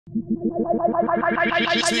How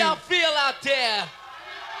y'all feel out there?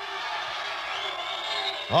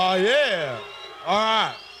 Oh, yeah. All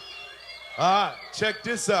right. All right, check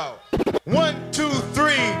this out. 1, 2,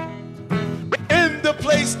 3. In the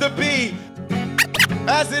place to be,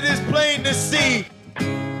 as it is plain to see.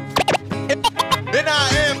 And I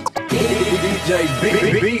am DJ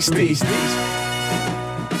B-Stee.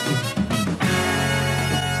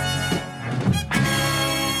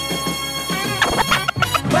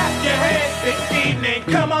 Clap your hands this evening,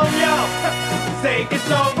 come on y'all. Say it's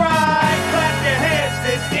alright. Clap your hands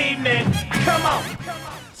this evening, come on.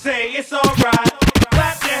 Say it's alright.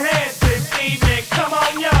 Clap your hands this evening, come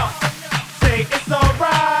on y'all. Say it's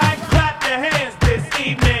alright. Clap your hands this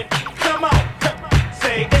evening, come on.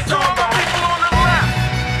 Say it's alright.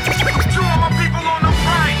 To all my people on the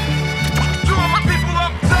right, to all my people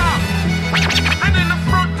up top, and in the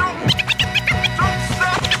front, don't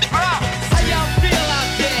stop. How y'all feel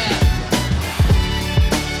out there?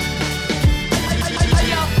 How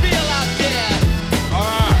y'all feel out there? all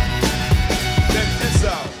right. Check this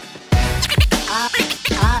out. I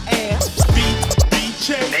am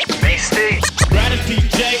B-Stee. Brad is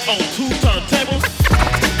DJ on 2 turntables.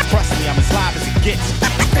 Trust me, I'm as live as it gets.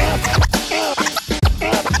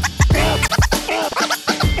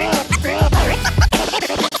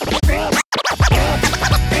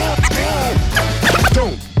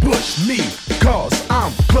 Don't push me, cause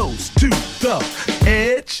I'm close to the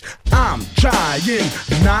edge. I'm trying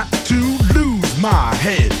not to lose my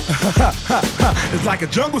head. It's like a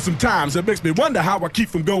jungle sometimes. It makes me wonder how I keep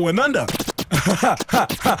from going under.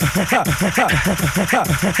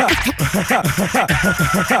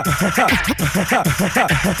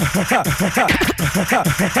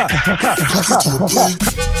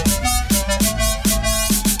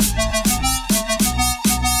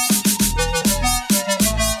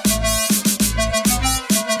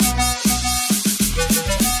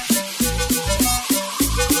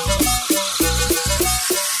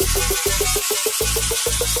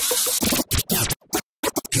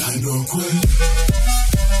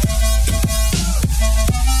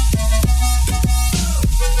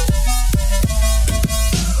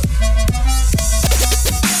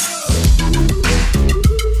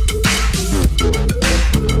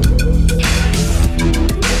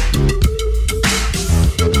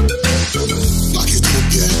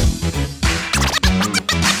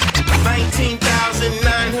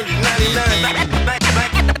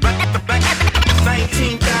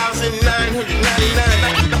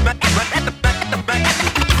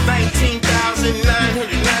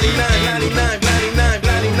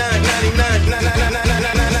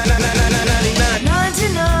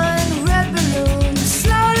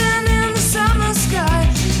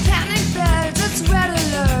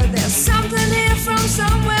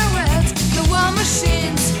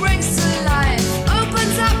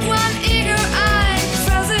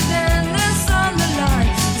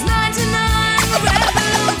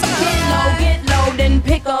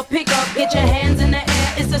 Pick up, get your hands in the air.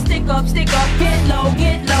 It's a stick up, get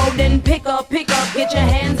low, then pick up, get your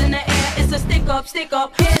hands in the air. It's a stick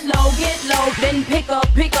up, get low, then pick up,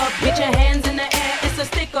 get your hands in the air. It's a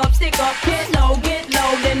stick up, get low,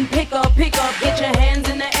 then pick up, get your hands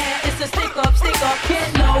in the air. It's a stick up,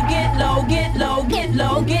 get low, get low, get low, get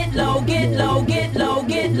low, get low, get low, get low,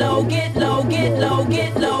 get low, get low, get low,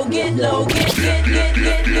 get low, get low, get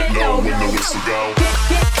low, when the whistle go.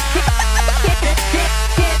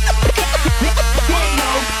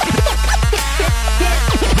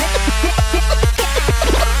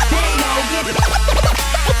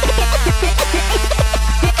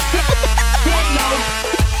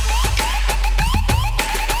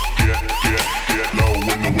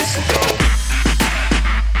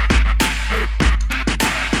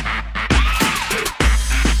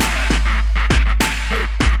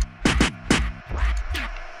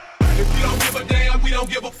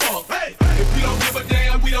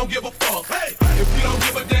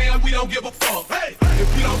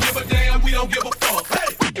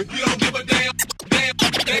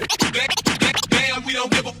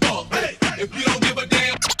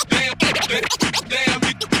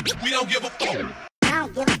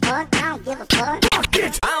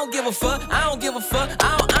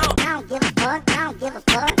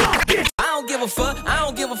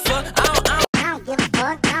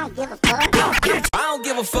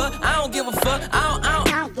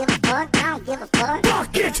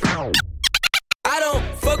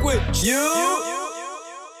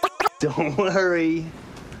 Don't worry,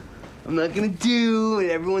 I'm not gonna do what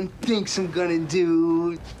everyone thinks I'm gonna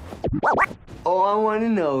do. All I wanna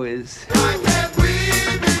know is, why can't we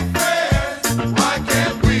be friends? Why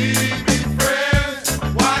can't we be friends?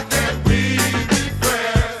 Why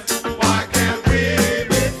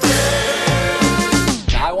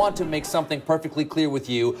want to make something perfectly clear with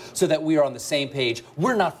you so that we are on the same page.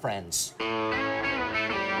 We're not friends.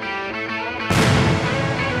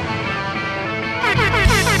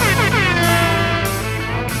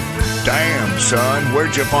 Damn, son,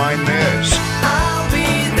 where'd you find this? I'll be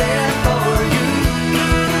there for you,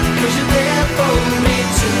 'cause you're there for me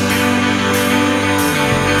too.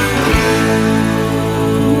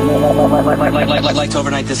 I'd like to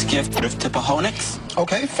overnight this gift to Pahonix.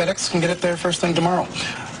 Okay, FedEx can get it there first thing tomorrow.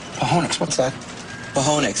 Pahonix, what's that?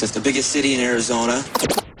 Pahonix is the biggest city in Arizona,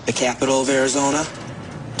 the capital of Arizona.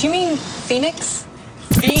 Do you mean Phoenix?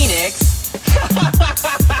 Phoenix?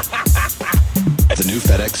 The new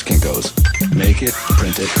FedEx Kinkos. Make it,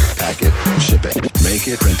 print it, pack it, ship it. Make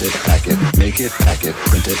it, print it, pack it. Make it, pack it,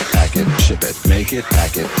 print it, pack it, ship it. Make it,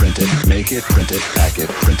 pack it, print it. Make it, print it, pack it,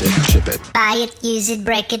 print it, ship it. Buy it, use it,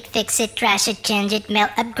 break it, fix it, trash it, change it, mail,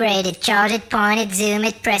 upgrade it, charge it, point it, zoom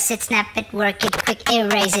it, press it, snap it, work it, quick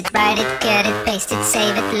erase it, write it, cut it, paste it,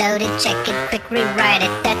 save it, load it, check it, quick rewrite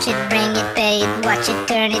it, touch it, bring it, pay it, watch it,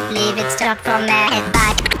 turn it, leave it, start format it,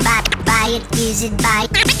 buy it, use it, buy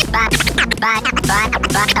it,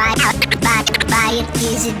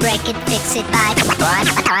 use it, break it, fix it, buy it.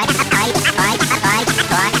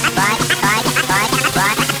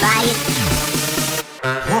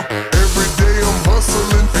 Every day I'm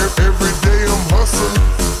hustling, every day I'm hustling,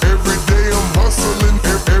 every day I'm hustling,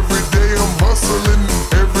 every day I'm hustling,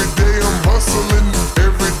 every day I'm hustling,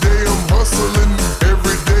 every day I'm hustling,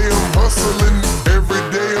 every day I'm hustling, every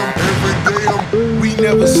day I'm. We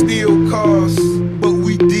never steal cars, but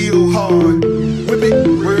we deal hard. Whip it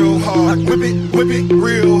real hard, whip it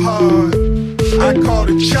real hard. I call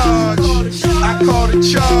the charge, I call the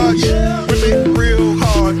charge. Whip it real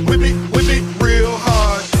hard, whip it real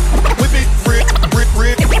hard. Whip it real hard.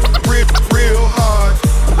 Whip it real hard.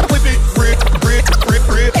 Whip it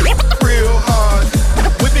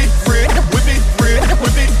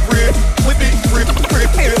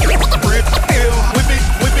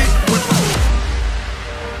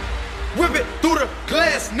Whip it through the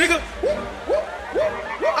glass, nigga.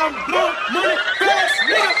 I'm blowing money fast,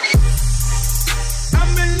 nigga.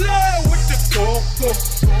 I'm in love with the go-go.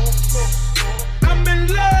 I'm in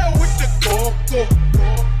love with the go-go.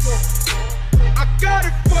 I got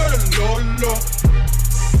it for the Lolo.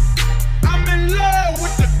 I'm in love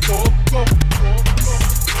with the go-go.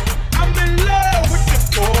 I'm in love with the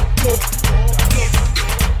go-go.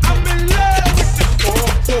 I'm in love with the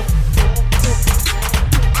go-go.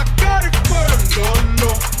 I got it for the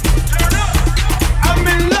Lolo. Turn up. I'm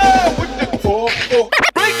in love with the go-go.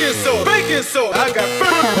 Baking soda, baking soda. I got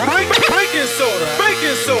baking soda,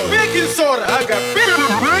 baking soda, baking soda. I got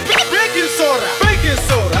baking soda, baking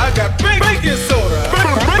soda. I got baking soda,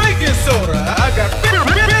 baking soda. I got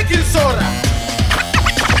baking soda.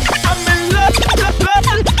 I'm in love,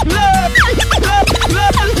 love with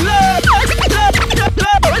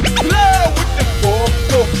the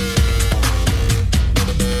go-go.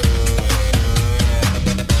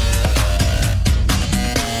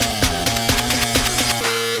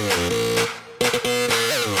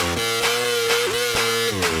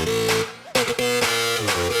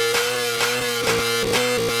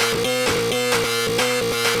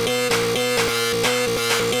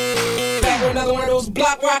 Another one of those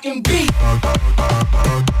block rockin' beats.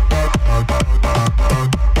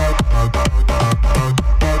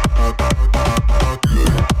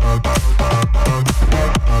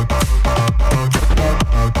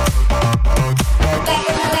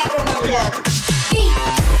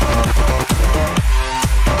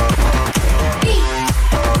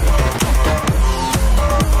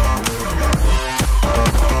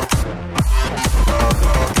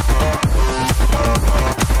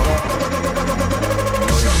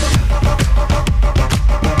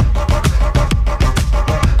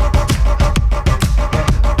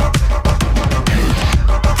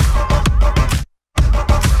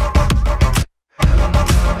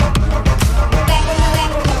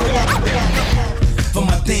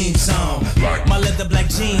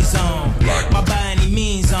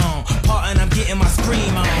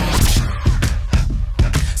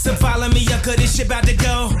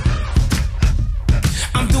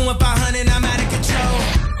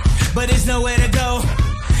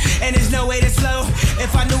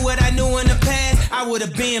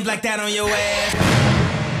 Like that on your ass.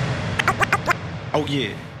 Oh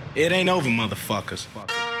yeah, it ain't over, motherfuckers.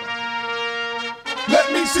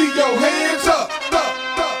 Let me see your hands up,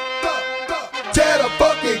 tear the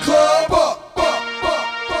fucking club up.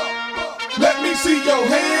 Let me see your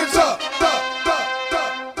hands up,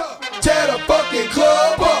 tear the fucking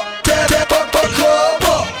club up. Tear that fucking club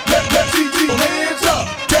up. Let's see your hands up,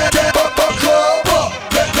 tear that fucking club up.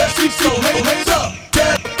 Let's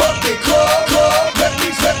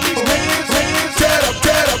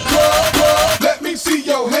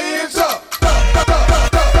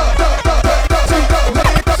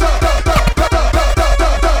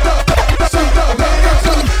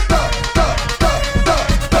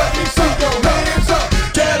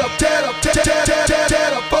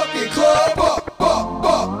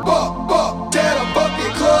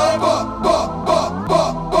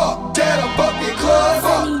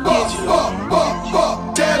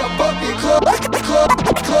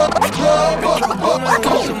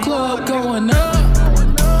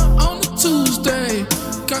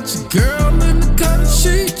Got your girl in the cut and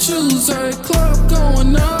she choose. Hey, club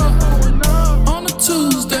going up on a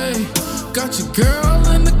Tuesday. Got your girl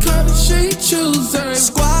in the cut and she choose. Hey.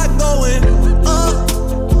 Squad going up.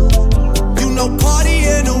 You know, party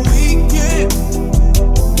in the weekend.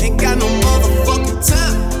 Ain't got no motherfucking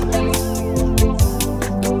time.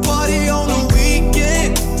 Party on the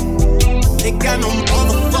weekend. Ain't got no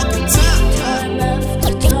motherfucking time. Time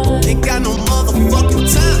after time. Ain't got no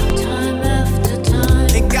motherfucking time. Time after time.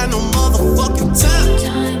 Ain't got no motherfucking time.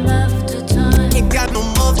 Time after time. Ain't got no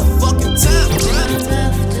motherfucking time. Time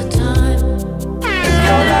after time. In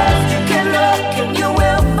your life you can look and you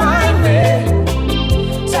will find me.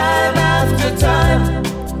 Time after time.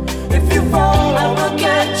 If you fall, I will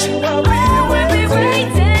catch you. I'll be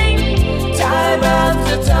waiting. Time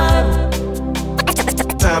after time.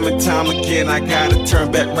 Time and time again, I gotta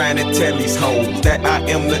turn back round and tell these hoes that I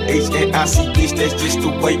am the H and I see bitch, that's just the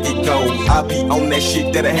way it goes. I be on that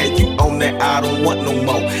shit that I had you on that I don't want no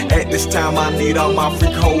more. At this time, I need all my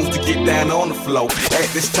freak hoes to get down on the floor.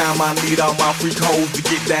 At this time, I need all my freak hoes to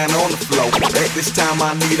get down on the floor. At this time,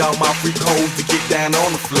 I need all my freak hoes to get down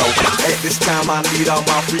on the floor. At this time, I need all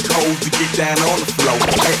my freak hoes to get down on the floor.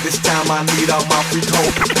 At this time, I need all my freak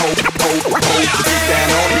hoes to get down on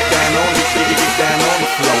it, down on it, get down on the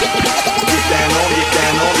floor. Get down on it, get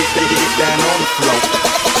down on it, get down on the floor.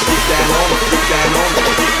 Get down on it, get down on it,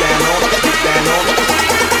 get down on it, get down on it.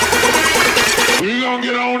 We gon'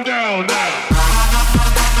 get on down now.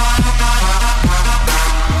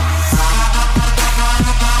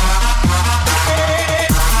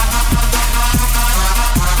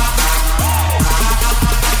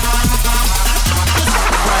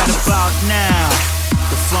 Right about now,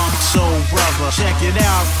 the Funk Soul Brother. Check it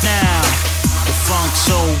out now. The Funk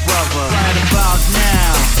Soul Brother. Right about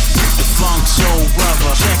now, the Funk Soul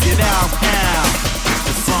Brother. Check it out now,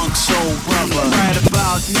 the Funk Soul Brother. Right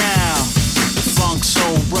about now, the Funk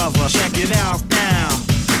Soul Brother. Check it out now,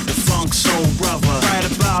 the Funk Soul Brother. Right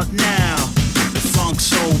about now, the Funk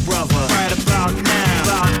Soul Brother. Right about now,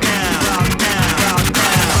 about now, about now, about now,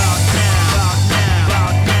 about now, about now,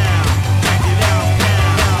 about now. Check it out now,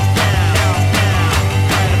 out now, out now.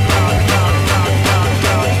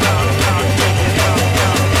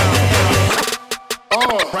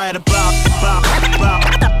 Right about now. Right about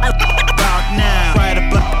now. Right about now. Right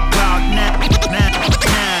about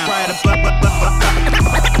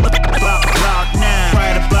now.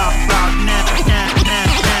 Right about now.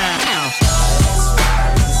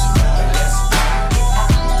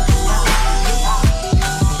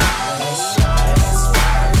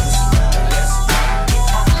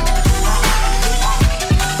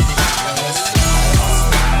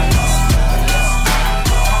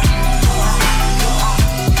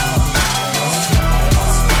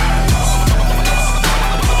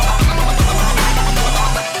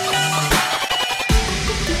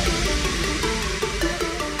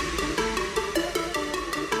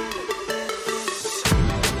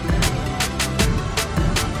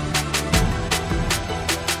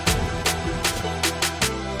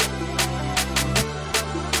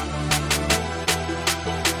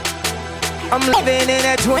 I'm living in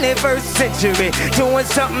that 21st century, doing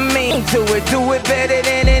something mean to it. Do it better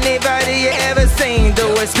than anybody you ever seen. Do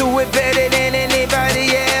it better than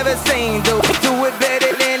anybody you ever seen. Do it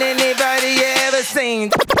better than anybody you ever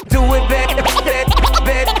seen. Do it better, better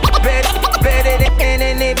than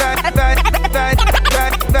anybody.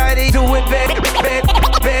 Do it better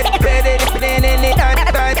than anybody.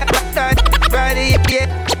 Yeah.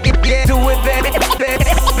 Do it better than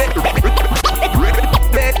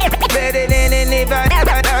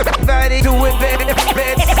anybody. Do it better than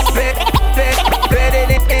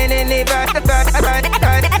anybody.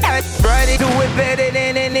 Do it better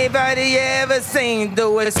than anybody you ever seen.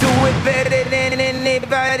 Do it better than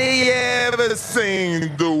anybody you ever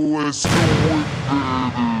seen. Do it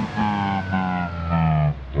better.